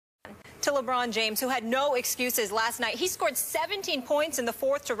to LeBron James, who had no excuses last night. He scored 17 points in the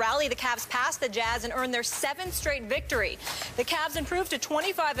fourth to rally the Cavs past the Jazz and earn their 7th straight victory. The Cavs improved to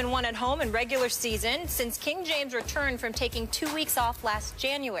 25-1 at home in regular season since King James returned from taking 2 weeks off last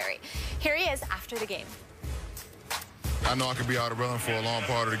January. Here he is after the game. I know I could be out of rhythm for a long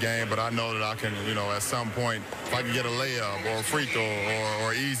part of the game, but I know that I can, at some point, if I can get a layup or a free throw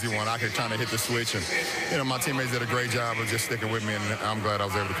or an easy one, I can kind of hit the switch. And, my teammates did a great job of just sticking with me, and I'm glad I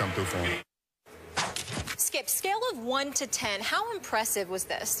was able to come through for them. Skip, scale of 1 to 10, how impressive was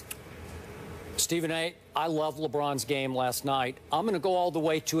this? Stephen A., I love LeBron's game last night. I'm going to go all the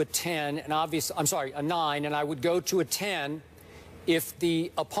way to a 10, and a 9, and I would go to a 10 if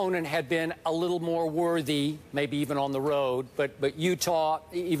the opponent had been a little more worthy, maybe even on the road. But Utah,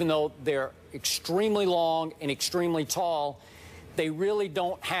 even though they're extremely long and extremely tall, they really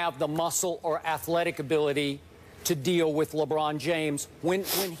don't have the muscle or athletic ability to deal with LeBron James when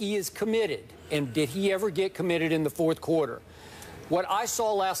he is committed. And did he ever get committed in the fourth quarter? What I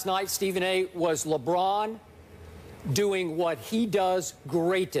saw last night, Stephen A., was LeBron doing what he does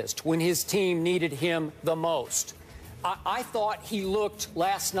greatest when his team needed him the most. I thought he looked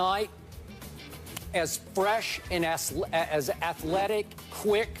last night as fresh and as athletic,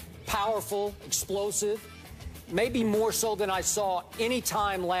 quick, powerful, explosive, maybe more so than I saw any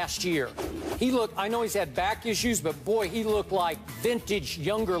time last year. He looked, I know he's had back issues, but boy, he looked like vintage,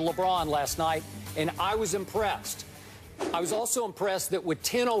 younger LeBron last night, and I was impressed. I was also impressed that with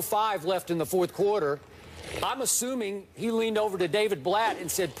 10:05 left in the fourth quarter, I'm assuming he leaned over to David Blatt and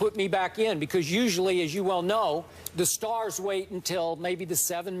said, put me back in, because usually, as you well know, the stars wait until maybe the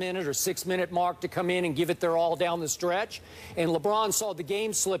 7-minute or 6-minute mark to come in and give it their all down the stretch. And LeBron saw the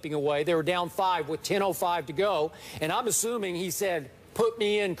game slipping away. They were down 5 with 10:05 to go. And I'm assuming he said, put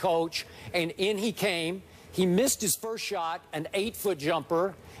me in, coach. And in he came. He missed his first shot, an 8-foot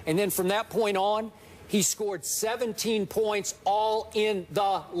jumper. And then from that point on, he scored 17 points all in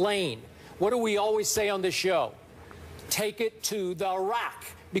the lane. What do we always say on this show? Take it to the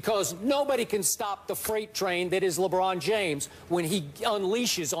rack, because nobody can stop the freight train that is LeBron James when he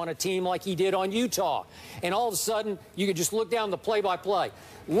unleashes on a team like he did on Utah. And all of a sudden, you can just look down the play-by-play.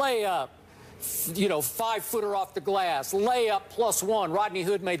 Layup, 5-footer off the glass. Layup +1. Rodney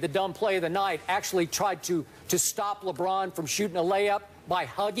Hood made the dumb play of the night, actually tried to stop LeBron from shooting a layup by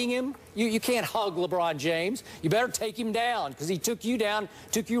hugging him. You can't hug LeBron James. You better take him down, because he took you down,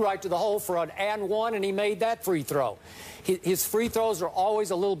 took you right to the hole for an and one, and he made that free throw. His free throws are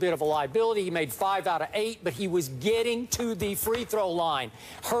always a little bit of a liability. He made 5 out of 8, but he was getting to the free throw line,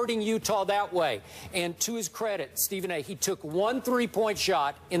 hurting Utah that way. And to his credit, Stephen A., he took 1 3-point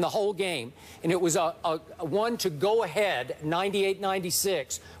shot in the whole game, and it was a one to go ahead,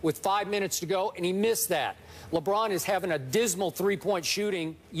 98-96, with 5 minutes to go, and he missed that. LeBron is having a dismal 3-point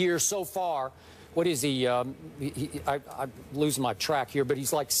shooting year so far. What is he? I'm losing my track here, but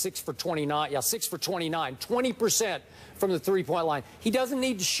he's like 6 for 29. Yeah, 6 for 29, 20% from the 3-point line. He doesn't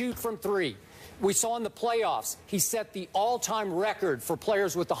need to shoot from 3. We saw in the playoffs, he set the all-time record for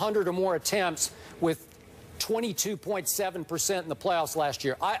players with 100 or more attempts with 22.7% in the playoffs last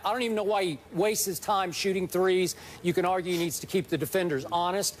year. I don't even know why he wastes his time shooting threes. You can argue he needs to keep the defenders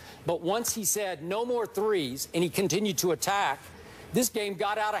honest. But once he said no more threes and he continued to attack, this game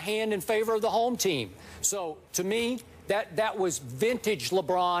got out of hand in favor of the home team. So to me, that was vintage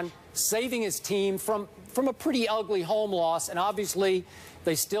LeBron saving his team from a pretty ugly home loss. And obviously,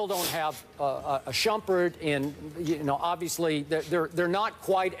 they still don't have a Shumpert, and obviously they're not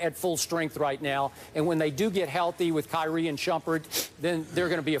quite at full strength right now. And when they do get healthy with Kyrie and Shumpert, then they're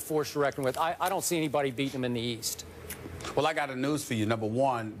going to be a force to reckon with. I don't see anybody beating them in the East. Well, I got a news for you. Number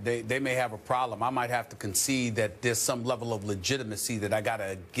one, they may have a problem. I might have to concede that there's some level of legitimacy that I got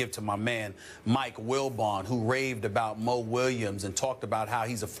to give to my man, Mike Wilbon, who raved about Mo Williams and talked about how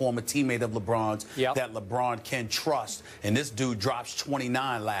he's a former teammate of LeBron's that LeBron can trust. And this dude drops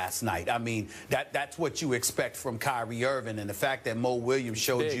 29 last night. I mean, that's what you expect from Kyrie Irving. And the fact that Mo Williams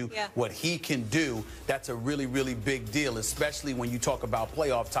showed you what he can do, that's a really, really big deal, especially when you talk about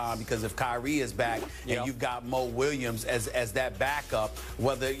playoff time, because if Kyrie is back and you've got Mo Williams as that backup,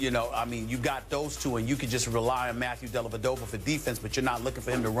 whether, I mean, you got those two and you can just rely on Matthew Dellavedova for defense, but you're not looking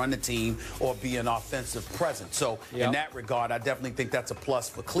for him to run the team or be an offensive presence. So in that regard, I definitely think that's a plus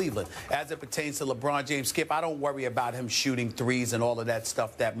for Cleveland. As it pertains to LeBron James, Skip, I don't worry about him shooting threes and all of that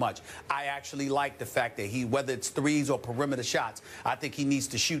stuff that much. I actually like the fact that whether it's threes or perimeter shots, I think he needs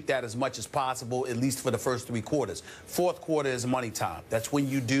to shoot that as much as possible, at least for the first 3 quarters. Fourth quarter is money time. That's when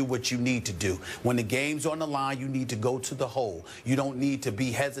you do what you need to do. When the game's on the line, you need to go to the hole. You don't need to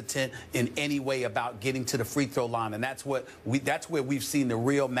be hesitant in any way about getting to the free throw line. And that's where we've seen the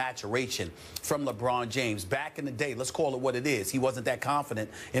real maturation from LeBron James. Back in the day, let's call it what it is, he wasn't that confident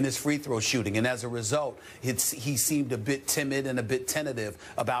in his free throw shooting. And as a result, he seemed a bit timid and a bit tentative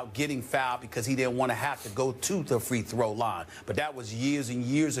about getting fouled because he didn't want to have to go to the free throw line. But that was years and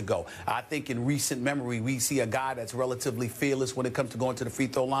years ago. I think in recent memory, we see a guy that's relatively fearless when it comes to going to the free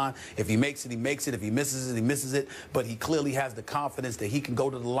throw line. If he makes it, he makes it. If he misses it, he misses it. But he clearly has the confidence that he can go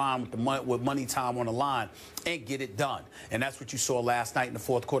to the line with money time on the line and get it done. And that's what you saw last night in the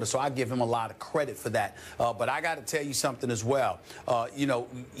fourth quarter. So I give him a lot of credit for that. But I got to tell you something as well. You know,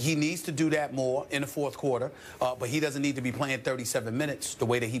 he needs to do that more in the fourth quarter. But he doesn't need to be playing 37 minutes the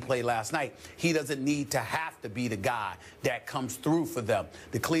way that he played last night. He doesn't need to have to be the guy that comes through for them.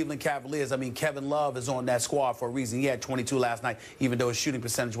 The Cleveland Cavaliers, I mean, Kevin Love is on that squad for a reason. He had 22 last night, even though his shooting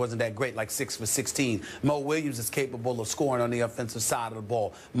percentage wasn't that great, like 6 for 16. Mo Williams is capable of scoring on the offensive side of the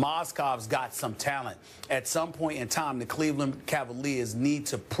ball. Mozgov's got some talent. At some point in time, the Cleveland Cavaliers need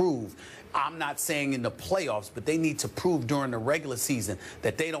to prove, I'm not saying in the playoffs, but they need to prove during the regular season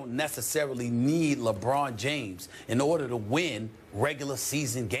that they don't necessarily need LeBron James in order to win regular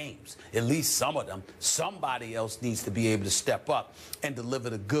season games. At least some of them. Somebody else needs to be able to step up and deliver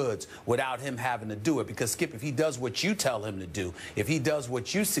the goods without him having to do it. Because, Skip, if he does what you tell him to do, if he does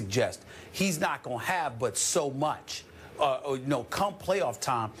what you suggest, he's not going to have but so much. You know, come playoff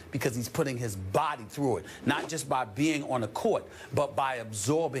time, because he's putting his body through it, not just by being on the court, but by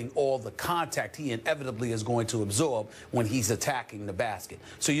absorbing all the contact he inevitably is going to absorb when he's attacking the basket.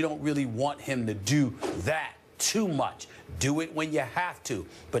 So you don't really want him to do that too much. Do it when you have to,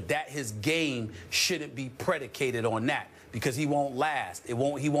 but that his game shouldn't be predicated on that, because he won't last. He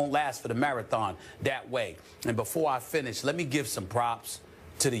won't last for the marathon that way. And before I finish, let me give some props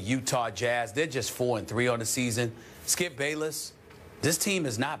to the Utah Jazz. They're just 4-3 on the season. Skip Bayless, this team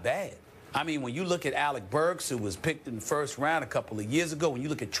is not bad. I mean, when you look at Alec Burks, who was picked in the first round a couple of years ago, when you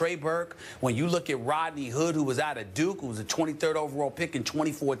look at Trey Burke, when you look at Rodney Hood, who was out of Duke, who was a 23rd overall pick in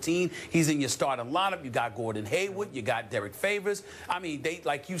 2014, he's in your starting lineup. You got Gordon Hayward, you got Derek Favors. I mean, they,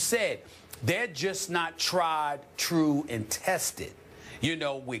 like you said, they're just not tried, true, and tested, you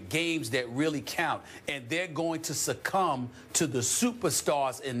know, with games that really count. And they're going to succumb to the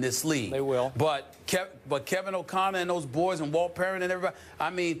superstars in this league. They will. But Kevin O'Connor and those boys and Walt Perrin and everybody, I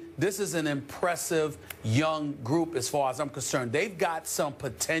mean, this is an impressive young group as far as I'm concerned. They've got some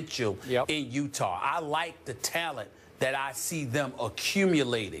potential in Utah. I like the talent that I see them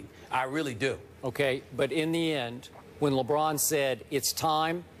accumulating. I really do. Okay, but in the end, when LeBron said it's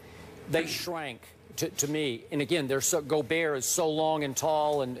time, they shrank. To me, and again, Gobert is so long and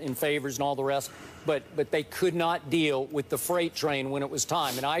tall and in Favors and all the rest, but they could not deal with the freight train when it was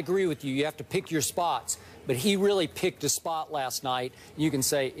time. And I agree with you. You have to pick your spots. But he really picked a spot last night. You can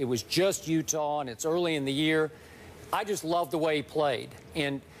say it was just Utah, and it's early in the year. I just love the way he played.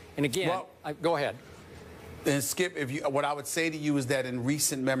 And again, go ahead. And Skip, what I would say to you is that in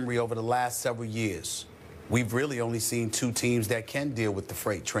recent memory over the last several years, we've really only seen two teams that can deal with the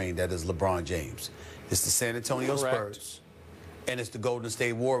freight train, that is LeBron James. It's the San Antonio Spurs, and it's the Golden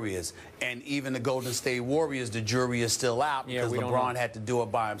State Warriors. And even the Golden State Warriors, the jury is still out because LeBron had to do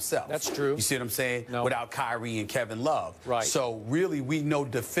it by himself. That's true. You see what I'm saying? No. Without Kyrie and Kevin Love. Right. So really, we know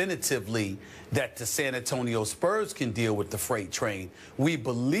definitively that the San Antonio Spurs can deal with the freight train. We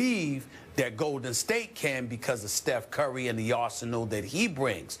believe that Golden State can because of Steph Curry and the arsenal that he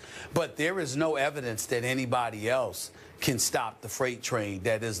brings. But there is no evidence that anybody else can stop the freight train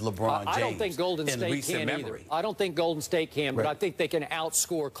that is LeBron James. I don't think Golden State can either. I don't think Golden State can, but I think they can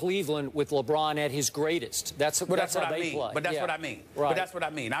outscore Cleveland with LeBron at his greatest. That's how they play. But that's what I mean. Right. But that's what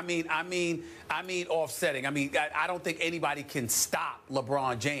I mean. I mean offsetting. I mean, I don't think anybody can stop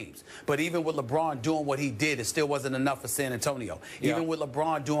LeBron James. But even with LeBron doing what he did, it still wasn't enough for San Antonio. Even with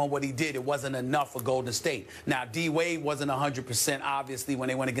LeBron doing what he did, it wasn't enough for Golden State. Now, D-Wade wasn't 100%, obviously, when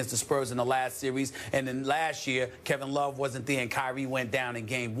they went against the Spurs in the last series. And then last year, Kevin Love wasn't there, and Kyrie went down in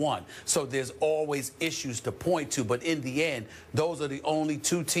Game 1. So there's always issues to point to. But in the end, those are the only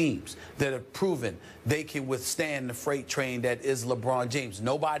two teams that have proven they can withstand the freight train that is LeBron James.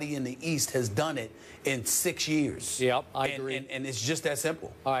 Nobody in the East has done it in 6 years. Yep, I agree. And it's just that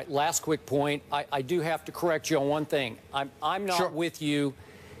simple. All right, last quick point. I do have to correct you on one thing. I'm not with you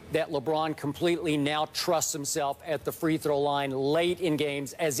that LeBron completely now trusts himself at the free throw line late in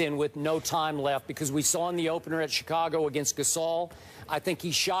games, as in with no time left, because we saw in the opener at Chicago against Gasol, I think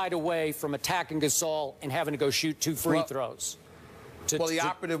he shied away from attacking Gasol and having to go shoot 2 free throws. Well, the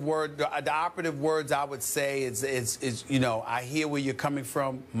operative words I would say is you know, I hear where you're coming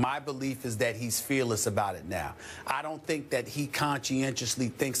from. My belief is that he's fearless about it now. I don't think that he conscientiously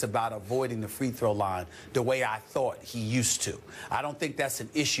thinks about avoiding the free throw line the way I thought he used to. I don't think that's an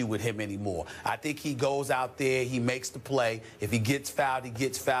issue with him anymore. I think he goes out there, he makes the play. If he gets fouled, he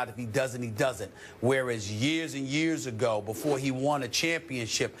gets fouled. If he doesn't, he doesn't. Whereas years and years ago, before he won a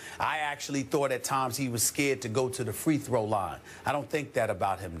championship, I actually thought at times he was scared to go to the free throw line. I don't think that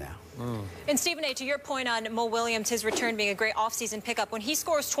about him now. And Stephen A., to your point on Mo Williams, his return being a great offseason pickup, when he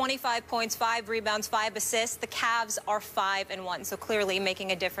scores 25 points, 5 rebounds, 5 assists, the Cavs are 5-1, so clearly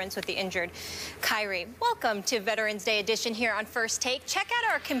making a difference with the injured Kyrie. Welcome to Veterans Day edition here on First Take. Check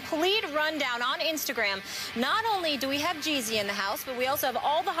out our complete rundown on Instagram. Not only do we have Jeezy in the house, but we also have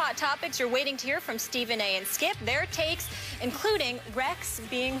all the hot topics you're waiting to hear from Stephen A. and Skip, their takes, including Rex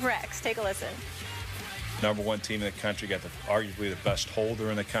being Rex. Take a listen. #1 team in the country, got arguably the best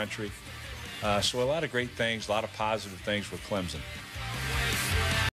holder in the country. So a lot of great things, a lot of positive things with Clemson.